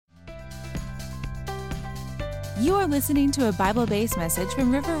You are listening to a Bible-based message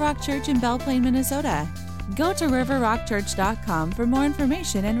from River Rock Church in Belle Plaine, Minnesota. Go to riverrockchurch.com for more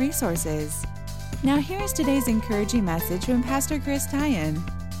information and resources. Now here's today's encouraging message from Pastor Chris Tyan.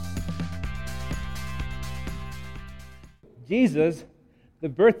 Jesus, the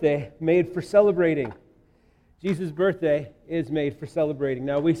birthday made for celebrating. Jesus' birthday is made for celebrating.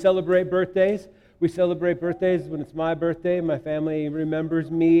 Now we celebrate birthdays. We celebrate birthdays when it's my birthday. My family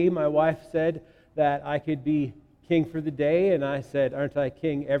remembers me. My wife said that I could be king for the day, and I said, aren't I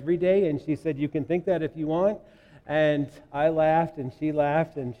king every day? And she said, you can think that if you want. And I laughed, and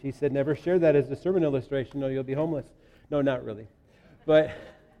she said, never share that as a sermon illustration, or you'll be homeless. No, not really. But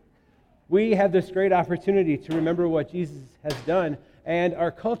we have this great opportunity to remember what Jesus has done, and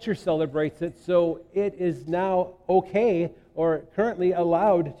our culture celebrates it, so it is now okay, or currently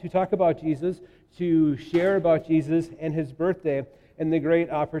allowed, to talk about Jesus, to share about Jesus and his birthday, and the great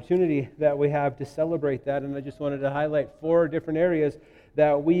opportunity that we have to celebrate that. And I just wanted to highlight 4 different areas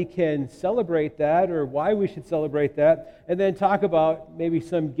that we can celebrate that, or why we should celebrate that, and then talk about maybe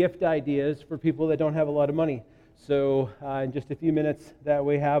some gift ideas for people that don't have a lot of money. So in just a few minutes that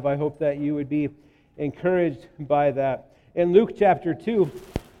we have, I hope that you would be encouraged by that. In Luke chapter 2,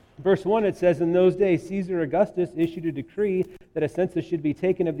 verse 1, it says, in those days Caesar Augustus issued a decree that a census should be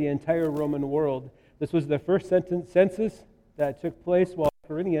taken of the entire Roman world. This was the first census that took place while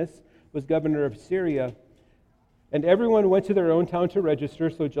Quirinius was governor of Syria. And everyone went to their own town to register,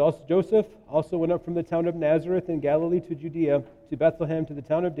 so Joseph also went up from the town of Nazareth in Galilee to Judea, to Bethlehem, to the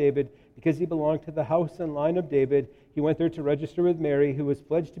town of David, because he belonged to the house and line of David. He went there to register with Mary, who was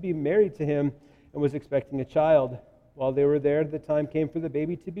pledged to be married to him and was expecting a child. While they were there, the time came for the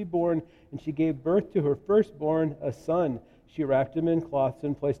baby to be born, and she gave birth to her firstborn, a son. She wrapped him in cloths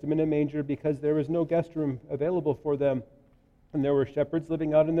and placed him in a manger because there was no guest room available for them. And there were shepherds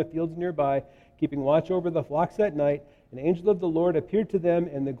living out in the fields nearby, keeping watch over the flocks at night. An angel of the Lord appeared to them,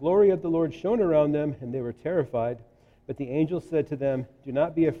 and the glory of the Lord shone around them, and they were terrified. But the angel said to them, do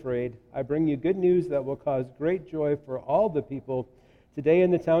not be afraid. I bring you good news that will cause great joy for all the people. Today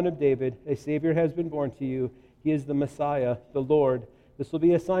in the town of David, a Savior has been born to you. He is the Messiah, the Lord. This will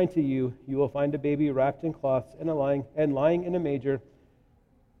be a sign to you. You will find a baby wrapped in cloths and lying in a manger.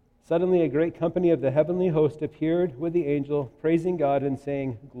 Suddenly a great company of the heavenly host appeared with the angel, praising God and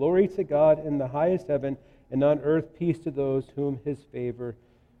saying, glory to God in the highest heaven, and on earth peace to those whom his favor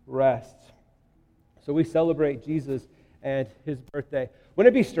rests. So we celebrate Jesus and his birthday.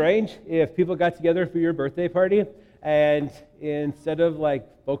 Wouldn't it be strange if people got together for your birthday party, and instead of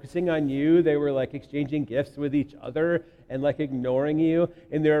focusing on you, they were exchanging gifts with each other and ignoring you,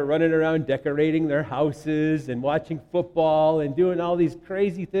 and they're running around decorating their houses and watching football and doing all these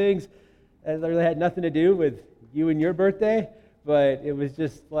crazy things that really had nothing to do with you and your birthday, but it was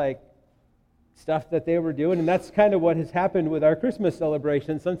just stuff that they were doing. And that's kind of what has happened with our Christmas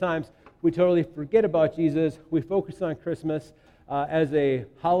celebration. Sometimes we totally forget about Jesus. We focus on Christmas as a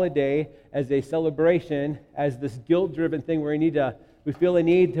holiday, as a celebration, as this guilt-driven thing where we feel a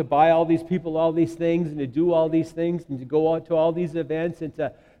need to buy all these people all these things and to do all these things and to go out to all these events and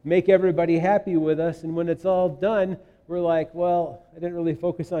to make everybody happy with us. And when it's all done, we're like, well, I didn't really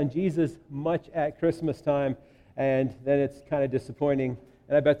focus on Jesus much at Christmas time, and then it's kind of disappointing.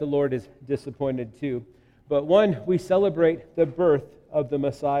 And I bet the Lord is disappointed too. But we celebrate the birth of the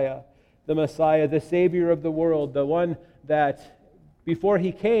Messiah, the Savior of the world, the one that before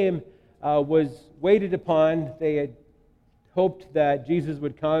he came was waited upon. They had hoped that Jesus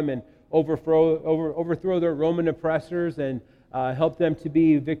would come and overthrow their Roman oppressors and help them to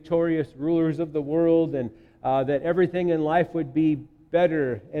be victorious rulers of the world, and that everything in life would be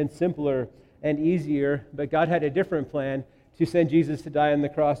better and simpler and easier. But God had a different plan, to send Jesus to die on the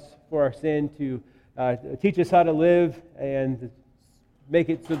cross for our sin, to teach us how to live and make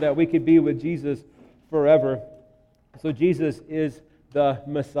it so that we could be with Jesus forever. So Jesus is the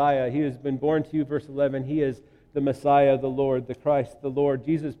Messiah. He has been born to you, verse 11. He is the Messiah, the Lord, the Christ, the Lord.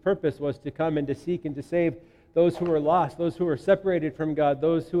 Jesus' purpose was to come and to seek and to save those who were lost, those who were separated from God,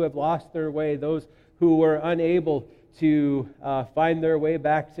 those who have lost their way, those who were unable to find their way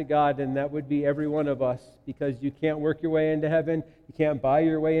back to God, and that would be every one of us, because you can't work your way into heaven, you can't buy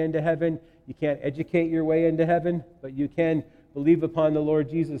your way into heaven, you can't educate your way into heaven, but you can believe upon the Lord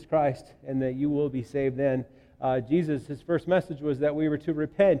Jesus Christ, and that you will be saved then. Jesus, his first message was that we were to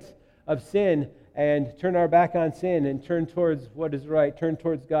repent of sin and turn our back on sin and turn towards what is right, turn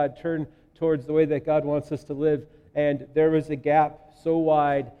towards God, turn towards the way that God wants us to live. And there was a gap so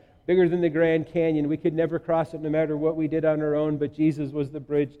wide, bigger than the Grand Canyon. We could never cross it no matter what we did on our own, but Jesus was the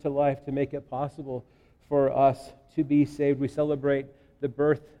bridge to life to make it possible for us to be saved. We celebrate the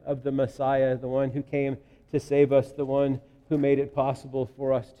birth of the Messiah, the one who came to save us, the one who made it possible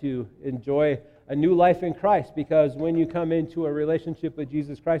for us to enjoy a new life in Christ. Because when you come into a relationship with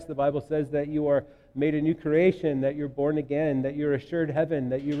Jesus Christ, the Bible says that you are made a new creation, that you're born again, that you're assured heaven,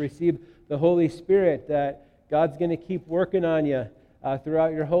 that you receive the Holy Spirit, that God's going to keep working on you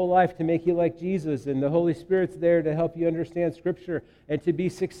throughout your whole life to make you like Jesus. And the Holy Spirit's there to help you understand Scripture and to be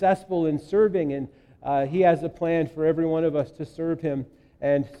successful in serving. And He has a plan for every one of us to serve Him.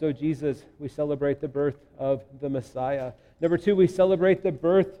 And so Jesus, we celebrate the birth of the Messiah. Number 2, we celebrate the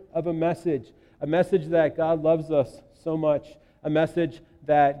birth of a message that God loves us so much, a message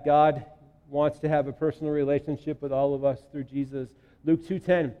that God wants to have a personal relationship with all of us through Jesus. Luke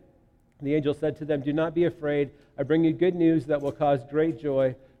 2:10, the angel said to them, "Do not be afraid. I bring you good news that will cause great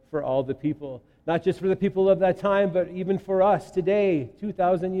joy for all the people." Not just for the people of that time, but even for us today,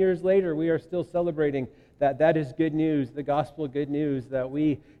 2,000 years later, we are still celebrating that. That is good news, the gospel good news, that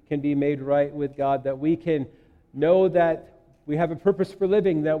we can be made right with God, that we can know that we have a purpose for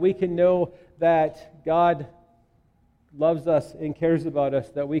living, that we can know that God loves us and cares about us,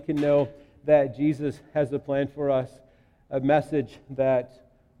 that we can know that Jesus has a plan for us, a message that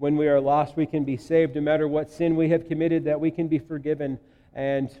when we are lost, we can be saved, no matter what sin we have committed, that we can be forgiven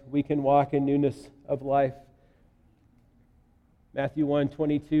and we can walk in newness of life. Matthew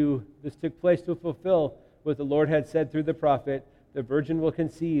 1:22, this took place to fulfill what the Lord had said through the prophet, "The virgin will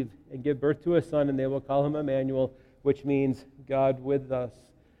conceive and give birth to a son, and they will call him Emmanuel," which means God with us.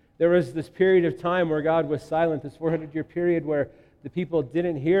 There was this period of time where God was silent, this 400-year period where the people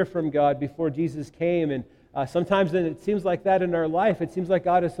didn't hear from God before Jesus came. And sometimes it seems like that in our life. It seems like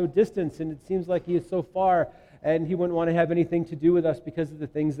God is so distant, and it seems like He is so far, and He wouldn't want to have anything to do with us because of the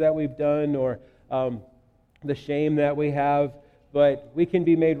things that we've done or the shame that we have. But we can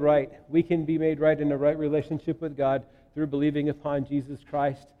be made right. We can be made right in a right relationship with God through believing upon Jesus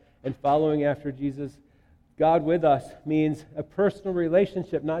Christ and following after Jesus. God with us means a personal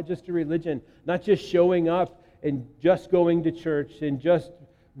relationship, not just a religion, not just showing up and just going to church and just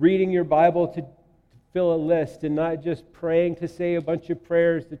reading your Bible to fill a list, and not just praying to say a bunch of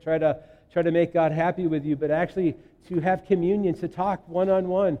prayers to try to make God happy with you, but actually to have communion, to talk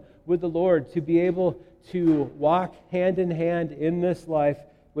one-on-one with the Lord, to be able to walk hand in hand in this life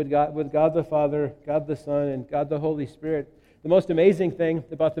with God the Father, God the Son, and God the Holy Spirit. The most amazing thing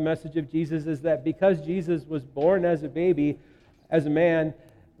about the message of Jesus is that because Jesus was born as a baby, as a man,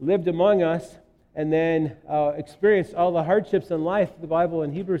 lived among us, and then experienced all the hardships in life, the Bible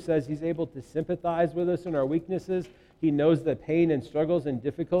in Hebrews says He's able to sympathize with us in our weaknesses. He knows the pain and struggles and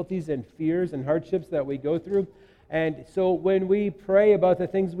difficulties and fears and hardships that we go through. And so when we pray about the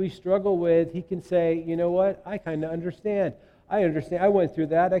things we struggle with, He can say, "You know what? I kind of understand. I understand. I went through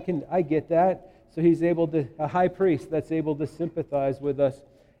that. I get that." So He's able to, a high priest that's able to sympathize with us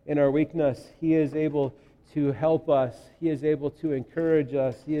in our weakness. He is able to help us. He is able to encourage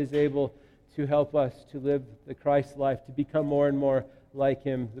us. He is able to help us to live the Christ life, to become more and more like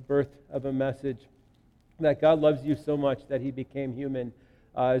Him. The birth of a message that God loves you so much that He became human.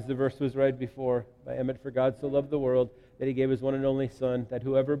 As the verse was read before by Emmett, "For God so loved the world that He gave His one and only Son, that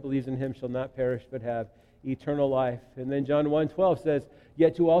whoever believes in Him shall not perish but have eternal life." And then John 1:12 says,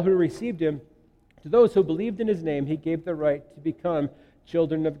 "Yet to all who received Him, to those who believed in His name, He gave the right to become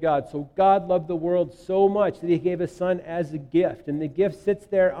children of God." So God loved the world so much that He gave His Son as a gift. And the gift sits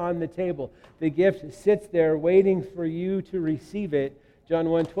there on the table. The gift sits there waiting for you to receive it. John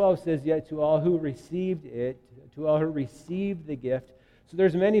 1:12 says, "Yet to all who received it, to all who received the gift." So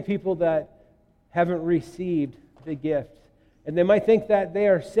there's many people that haven't received the gift. And they might think that they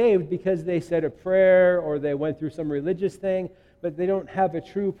are saved because they said a prayer or they went through some religious thing, but they don't have a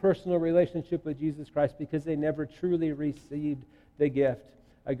true personal relationship with Jesus Christ because they never truly received the gift.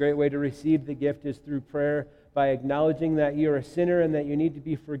 A great way to receive the gift is through prayer, by acknowledging that you're a sinner and that you need to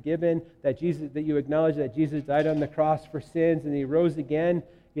be forgiven, that you acknowledge that Jesus died on the cross for sins and He rose again,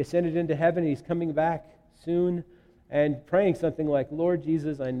 He ascended into heaven, He's coming back soon, and praying something like, "Lord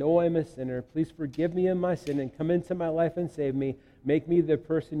Jesus, I know I'm a sinner. Please forgive me of my sin and come into my life and save me. Make me the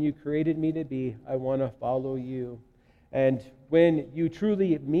person You created me to be. I want to follow You." And when you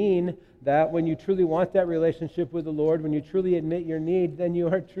truly mean that, when you truly want that relationship with the Lord, when you truly admit your need, then you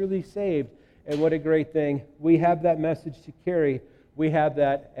are truly saved. And what a great thing. We have that message to carry. We have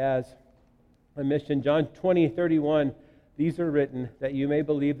that as a mission. John 20:31, "These are written that you may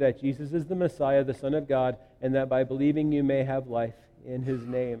believe that Jesus is the Messiah, the Son of God, and that by believing you may have life in His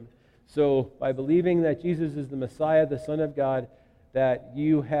name." So by believing that Jesus is the Messiah, the Son of God, that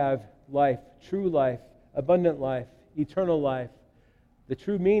you have life, true life, abundant life, eternal life, the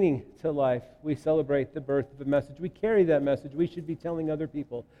true meaning to life. We celebrate the birth of a message. We carry that message. We should be telling other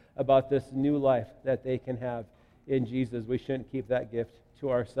people about this new life that they can have in Jesus. We shouldn't keep that gift to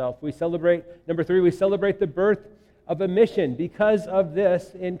ourselves. We celebrate, number 3, we celebrate the birth of a mission. Because of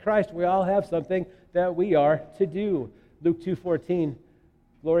this, in Christ, we all have something that we are to do. Luke 2:14,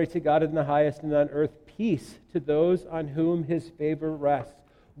 glory to God in the highest, and on earth peace to those on whom his favor rests.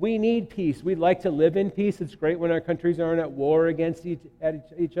 We need peace. We'd like to live in peace. It's great when our countries aren't at war against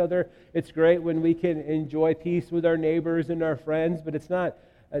each other. It's great when we can enjoy peace with our neighbors and our friends, but it's not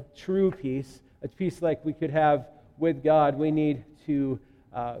a true peace, a peace like we could have with God. We need to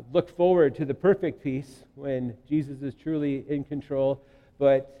look forward to the perfect peace when Jesus is truly in control.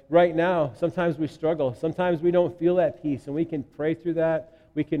 But right now, sometimes we struggle. Sometimes we don't feel that peace, and we can pray through that.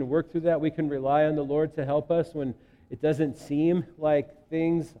 We can work through that. We can rely on the Lord to help us when it doesn't seem like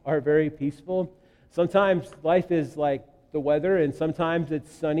things are very peaceful. Sometimes life is like the weather, and sometimes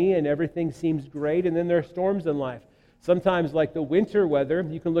it's sunny and everything seems great, and then there are storms in life. Sometimes, like the winter weather,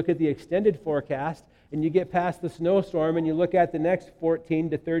 you can look at the extended forecast, and you get past the snowstorm, and you look at the next 14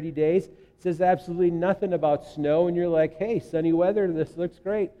 to 30 days. It says absolutely nothing about snow, and you're like, hey, sunny weather, this looks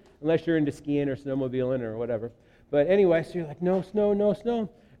great, unless you're into skiing or snowmobiling or whatever. But anyway, so you're like, no snow, no snow.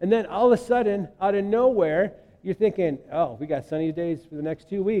 And then all of a sudden, out of nowhere, you're thinking, oh, we got sunny days for the next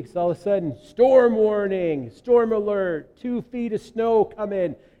 2 weeks. All of a sudden, storm warning, storm alert, 2 feet of snow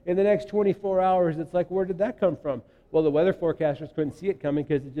coming in the next 24 hours. It's like, where did that come from? Well, the weather forecasters couldn't see it coming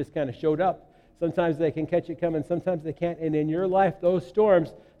because it just kind of showed up. Sometimes they can catch it coming, sometimes they can't. And in your life, those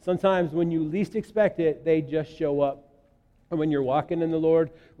storms, sometimes when you least expect it, they just show up. And when you're walking in the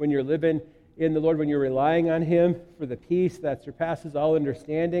Lord, when you're living in the Lord, when you're relying on Him for the peace that surpasses all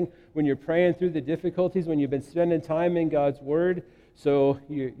understanding, when you're praying through the difficulties, when you've been spending time in God's Word, so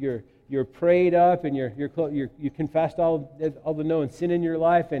you're prayed up and you confessed all the known sin in your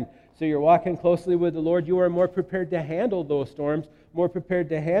life, and so you're walking closely with the Lord, you are more prepared to handle those storms, more prepared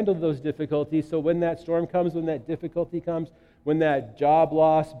to handle those difficulties. So when that storm comes, when that difficulty comes, when that job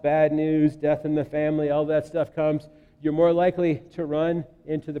loss, bad news, death in the family, all that stuff comes, you're more likely to run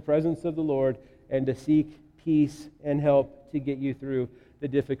into the presence of the Lord and to seek peace and help to get you through the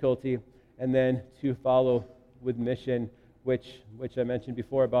difficulty, and then to follow with mission, which I mentioned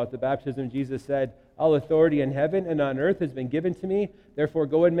before about the baptism. Jesus said, all authority in heaven and on earth has been given to me. Therefore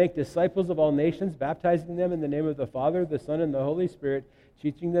go and make disciples of all nations, baptizing them in the name of the Father, the Son, and the Holy Spirit,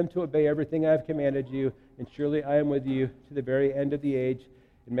 teaching them to obey everything I have commanded you, and surely I am with you to the very end of the age.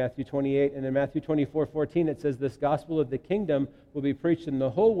 In Matthew 28, and in Matthew 24:14, it says, this gospel of the kingdom will be preached in the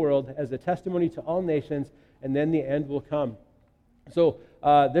whole world as a testimony to all nations, and then the end will come. So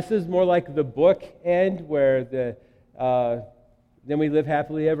this is more like the book end, where then we live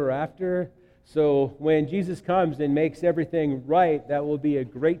happily ever after. So when Jesus comes and makes everything right, that will be a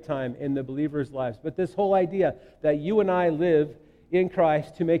great time in the believers' lives. But this whole idea that you and I live in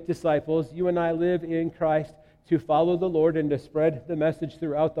Christ to make disciples, you and I live in Christ to follow the Lord and to spread the message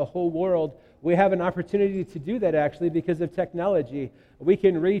throughout the whole world, we have an opportunity to do that actually because of technology. We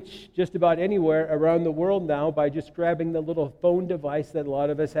can reach just about anywhere around the world now by just grabbing the little phone device that a lot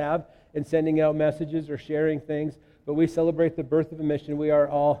of us have and sending out messages or sharing things. But we celebrate the birth of a mission. We are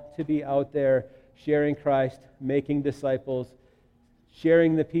all to be out there sharing Christ, making disciples,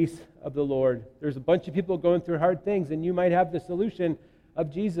 sharing the peace of the Lord. There's a bunch of people going through hard things, and you might have the solution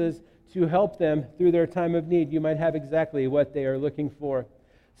of Jesus to help them through their time of need. You might have exactly what they are looking for.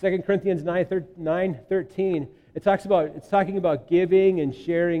 2 Corinthians 9:13, it's talking about giving and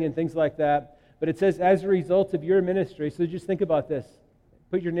sharing and things like that. But it says, as a result of your ministry, so just think about this.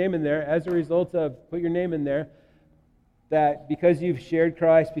 Put your name in there. Put your name in there. That because you've shared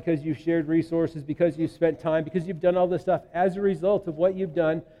Christ, because you've shared resources, because you've spent time, because you've done all this stuff, as a result of what you've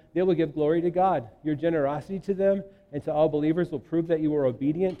done, they will give glory to God. Your generosity to them and to all believers will prove that you are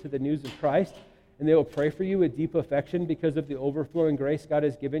obedient to the news of Christ, and they will pray for you with deep affection because of the overflowing grace God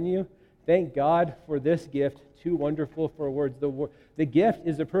has given you. Thank God for this gift, too wonderful for words. The gift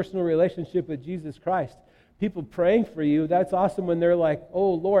is a personal relationship with Jesus Christ. People praying for you, that's awesome when they're like,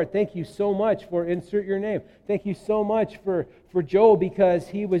 oh Lord, thank you so much for insert your name. Thank you so much for Joe because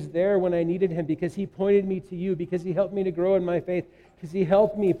he was there when I needed him, because he pointed me to you, because he helped me to grow in my faith, because he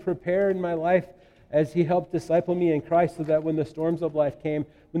helped me prepare in my life as he helped disciple me in Christ, so that when the storms of life came,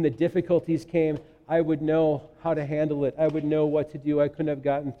 when the difficulties came, I would know how to handle it. I would know what to do. I couldn't have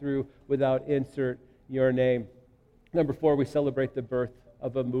gotten through without insert your name. Number 4, we celebrate the birth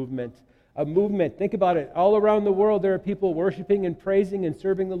of a movement. A movement. Think about it. All around the world, there are people worshiping and praising and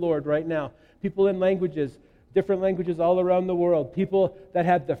serving the Lord right now. People in languages different languages all around the world, people that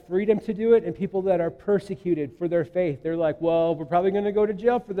have the freedom to do it and people that are persecuted for their faith. They're like, well, we're probably going to go to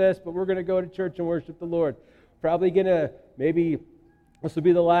jail for this, but we're going to go to church and worship the Lord. Probably going to, maybe this will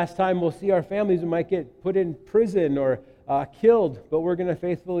be the last time we'll see our families. We might get put in prison or killed, but we're going to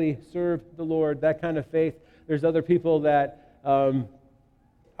faithfully serve the Lord. That kind of faith. There's other people that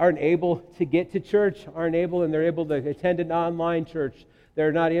aren't able to get to church, and they're able to attend an online church.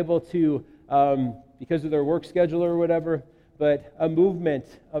 They're not able to, because of their work schedule or whatever, but a movement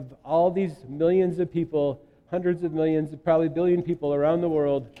of all these millions of people, hundreds of millions, probably billion people around the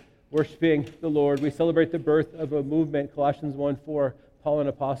world worshiping the Lord. We celebrate the birth of a movement, Colossians 1:4, Paul, an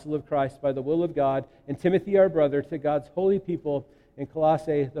apostle of Christ, by the will of God, and Timothy, our brother, to God's holy people in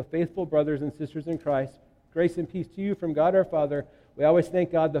Colossae, the faithful brothers and sisters in Christ. Grace and peace to you from God our Father. We always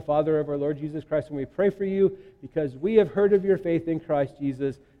thank God, the Father of our Lord Jesus Christ, when we pray for you, because we have heard of your faith in Christ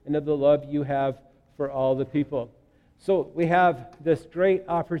Jesus and of the love you have for all the people. So we have this great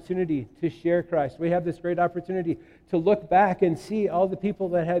opportunity to share Christ. We have this great opportunity to look back and see all the people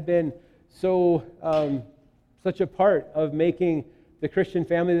that have been such a part of making the Christian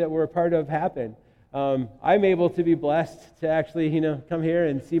family that we're a part of happen. I'm able to be blessed to actually, come here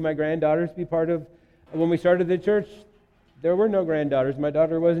and see my granddaughters be part of. When we started the church, there were no granddaughters. My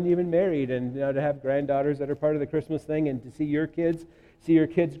daughter wasn't even married, and to have granddaughters that are part of the Christmas thing, and to see your kids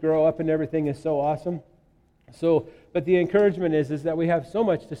grow up and everything is so awesome. So, but the encouragement is that we have so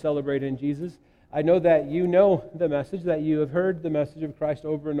much to celebrate in Jesus. I know that you know the message, that you have heard the message of Christ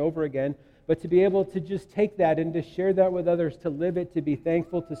over and over again, but to be able to just take that and to share that with others, to live it, to be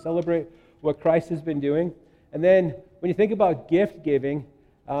thankful, to celebrate what Christ has been doing. And then when you think about gift giving,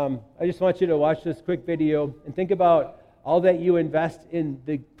 I just want you to watch this quick video and think about all that you invest in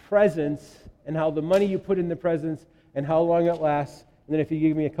the presents and how the money you put in the presents and how long it lasts. And then if you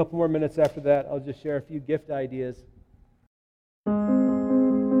give me a couple more minutes after that, I'll just share a few gift ideas.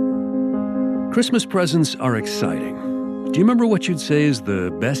 Christmas presents are exciting. Do you remember what you'd say is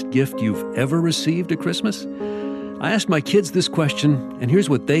the best gift you've ever received at Christmas? I asked my kids this question, and here's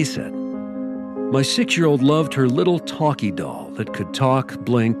what they said. My 6-year-old loved her little talkie doll that could talk,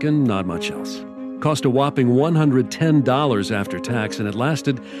 blink, and not much else. Cost a whopping $110 after tax, and it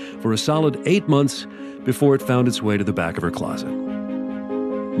lasted for a solid 8 months before it found its way to the back of her closet.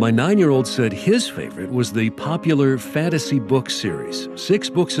 My 9-year-old said his favorite was the popular fantasy book series, 6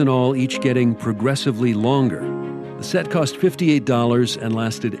 books in all, each getting progressively longer. The set cost $58 and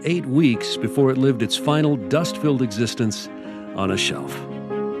lasted 8 weeks before it lived its final dust-filled existence on a shelf.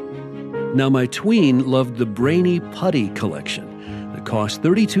 Now my tween loved the Brainy Putty collection that cost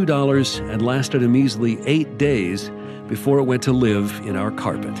 $32 and lasted a measly 8 days before it went to live in our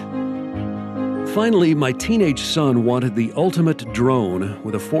carpet. Finally, my teenage son wanted the ultimate drone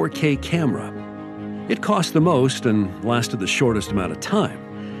with a 4K camera. It cost the most and lasted the shortest amount of time.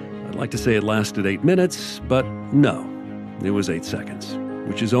 I'd like to say it lasted 8 minutes, but no, it was 8 seconds,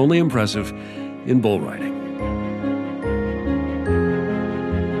 which is only impressive in bull riding.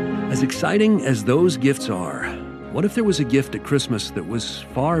 As exciting as those gifts are, what if there was a gift at Christmas that was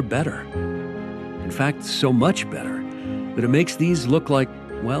far better? In fact, so much better that it makes these look like,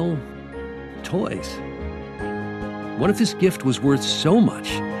 well, toys. What if this gift was worth so much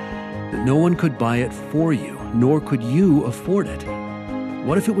that no one could buy it for you, nor could you afford it?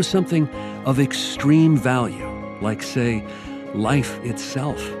 What if it was something of extreme value, like, say, life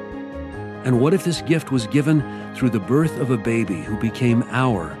itself? And what if this gift was given through the birth of a baby who became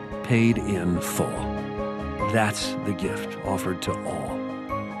our paid in full? That's the gift offered to all.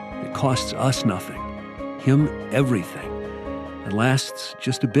 It costs us nothing, him everything. It lasts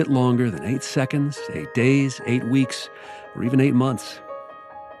just a bit longer than 8 seconds, 8 days, 8 weeks, or even 8 months.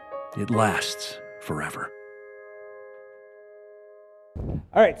 It lasts forever.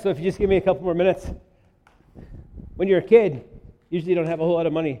 All right, so if you just give me a couple more minutes. When you're a kid, usually you don't have a whole lot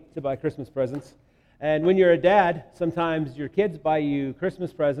of money to buy Christmas presents. And when you're a dad, sometimes your kids buy you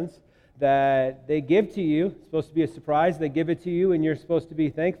Christmas presents that they give to you. It's supposed to be a surprise. They give it to you, and you're supposed to be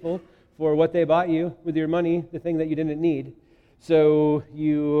thankful for what they bought you with your money, the thing that you didn't need. So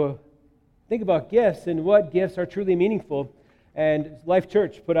you think about gifts and what gifts are truly meaningful. And Life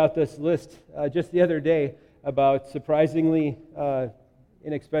Church put out this list just the other day about surprisingly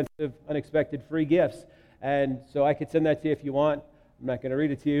inexpensive, unexpected free gifts. And so I could send that to you if you want. I'm not going to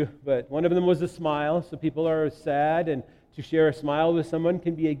read it to you, but one of them was a smile. So people are sad, and to share a smile with someone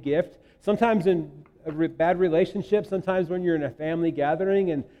can be a gift. Sometimes in a bad relationship, sometimes when you're in a family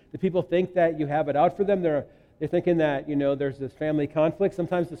gathering and the people think that you have it out for them, they're thinking that, there's this family conflict.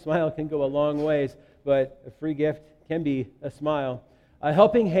 Sometimes the smile can go a long ways, but a free gift can be a smile. A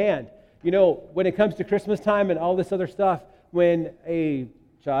helping hand. You know, when it comes to Christmas time and all this other stuff, when a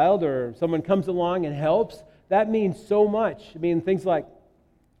child or someone comes along and helps, that means so much. I mean, things like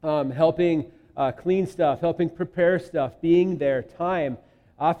helping clean stuff, helping prepare stuff, being there, time.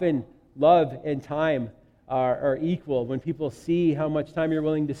 Often love and time are equal. When people see how much time you're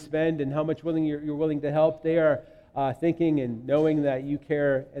willing to spend and how much you're willing to help, they are thinking and knowing that you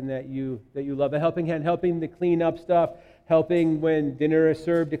care and that you love. A helping hand, helping to clean up stuff, helping when dinner is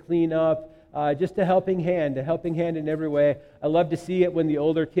served to clean up, just a helping hand in every way. I love to see it when the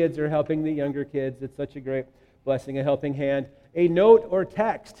older kids are helping the younger kids. It's such a great blessing, a helping hand. A note or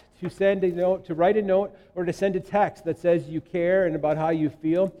text, to send a note, to write a note, or to send a text that says you care and about how you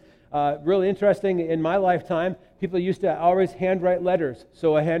feel. Really interesting, in my lifetime, people used to always handwrite letters.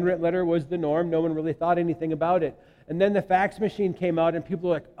 So a handwritten letter was the norm. No one really thought anything about it. And then the fax machine came out, and people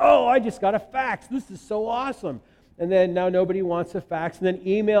were like, oh, I just got a fax. This is so awesome. And then now nobody wants a fax. And then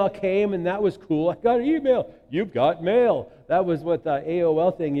email came, and that was cool. I got an email. You've got mail. That was what the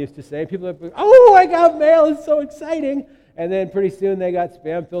AOL thing used to say. People were like, oh, I got mail. It's so exciting. And then pretty soon they got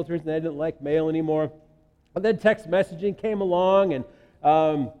spam filters, and they didn't like mail anymore. And then text messaging came along, and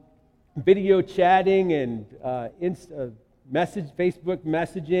video chatting, and Facebook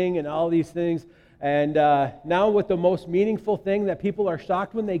messaging, and all these things. And now with the most meaningful thing that people are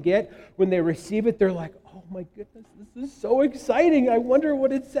shocked when they receive it, they're like, oh my goodness, this is so exciting. I wonder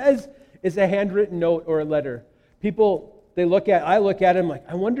what it says. Is a handwritten note or a letter. People, I look at it, I'm like,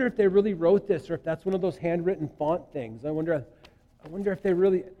 I wonder if they really wrote this, or if that's one of those handwritten font things. I wonder if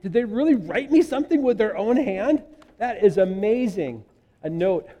did they really write me something with their own hand? That is amazing. A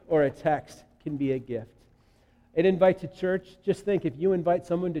note or a text can be a gift. An invite to church, just think, if you invite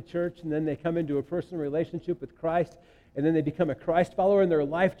someone to church and then they come into a personal relationship with Christ and then they become a Christ follower and their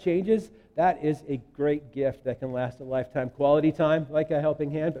life changes, that is a great gift that can last a lifetime. Quality time, like a helping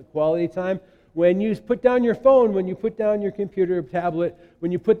hand, but quality time. When you put down your phone, when you put down your computer or tablet,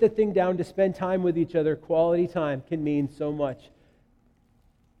 when you put the thing down to spend time with each other, quality time can mean so much.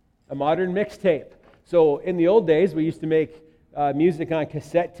 A modern mixtape. So in the old days, we used to make music on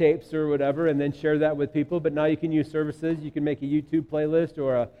cassette tapes or whatever and then share that with people, but now you can use services. You can make a YouTube playlist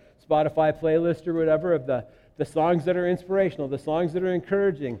or a Spotify playlist or whatever of the songs that are inspirational, the songs that are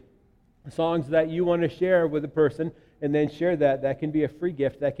encouraging, the songs that you want to share with a person, and then share that. That can be a free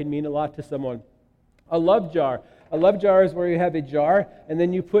gift. That can mean a lot to someone. A love jar. A love jar is where you have a jar, and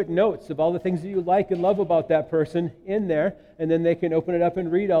then you put notes of all the things that you like and love about that person in there, and then they can open it up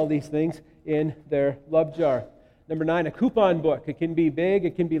and read all these things in their love jar. Number 9, a coupon book. It can be big,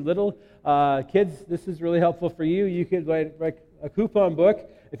 it can be little. Kids, this is really helpful for you. You could write a coupon book.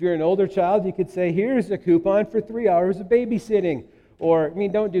 If you're an older child, you could say, here's a coupon for 3 hours of babysitting. Or,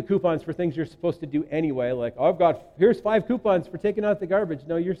 don't do coupons for things you're supposed to do anyway. Like, here's 5 coupons for taking out the garbage.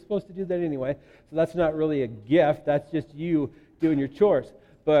 No, you're supposed to do that anyway. So that's not really a gift. That's just you doing your chores.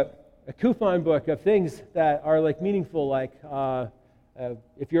 But a coupon book of things that are like meaningful, like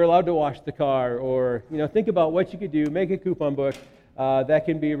if you're allowed to wash the car, or think about what you could do. Make a coupon book that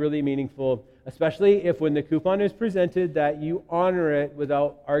can be really meaningful, especially if when the coupon is presented that you honor it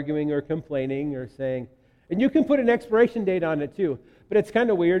without arguing or complaining or saying. And you can put an expiration date on it too. But it's kind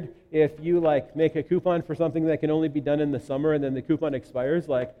of weird if you make a coupon for something that can only be done in the summer and then the coupon expires.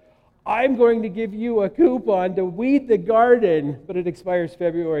 Like, I'm going to give you a coupon to weed the garden, but it expires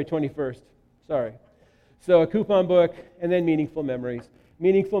February 21st. Sorry. So a coupon book, and then meaningful memories.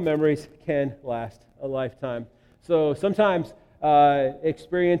 Meaningful memories can last a lifetime. So sometimes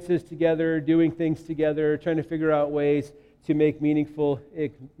experiences together, doing things together, trying to figure out ways to make meaningful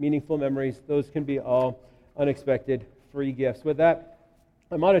memories, those can be all unexpected free gifts. With that,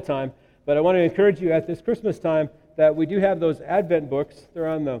 I'm out of time, but I want to encourage you at this Christmas time that we do have those Advent books. They're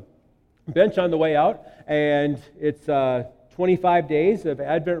on the bench on the way out, and it's 25 days of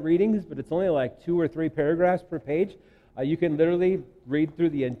Advent readings, but it's only like 2 or 3 paragraphs per page. You can literally read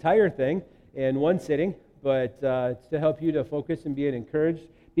through the entire thing in one sitting, but it's to help you to focus and be encouraged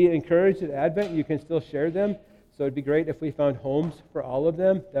at Advent. You can still share them, so it'd be great if we found homes for all of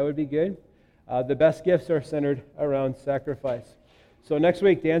them. That would be good. The best gifts are centered around sacrifice. So next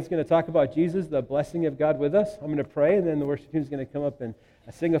week, Dan's going to talk about Jesus, the blessing of God with us. I'm going to pray, and then the worship team is going to come up and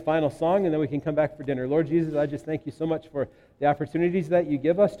sing a final song, and then we can come back for dinner. Lord Jesus, I just thank you so much for the opportunities that you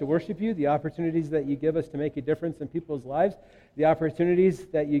give us to worship you, the opportunities that you give us to make a difference in people's lives, the opportunities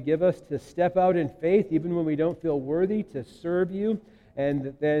that you give us to step out in faith, even when we don't feel worthy, to serve you.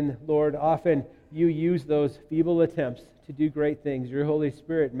 And then, Lord, often you use those feeble attempts to do great things. Your Holy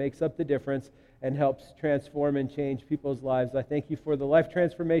Spirit makes up the difference and helps transform and change people's lives. I thank you for the life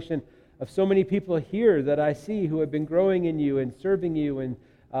transformation of so many people here that I see who have been growing in you and serving you and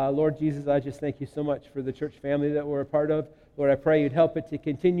Lord Jesus, I just thank you so much for the church family that we're a part of. Lord, I pray you'd help it to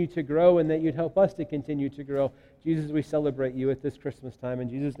continue to grow and that you'd help us to continue to grow. Jesus, we celebrate you at this Christmas time. In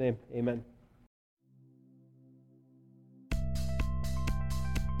Jesus' name, amen.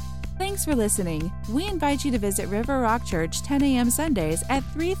 Thanks for listening. We invite you to visit River Rock Church 10 a.m. Sundays at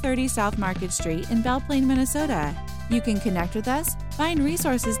 330 South Market Street in Belle Plaine, Minnesota. You can connect with us, find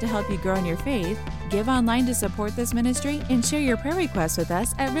resources to help you grow in your faith, give online to support this ministry, and share your prayer requests with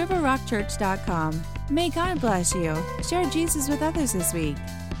us at riverrockchurch.com. May God bless you. Share Jesus with others this week.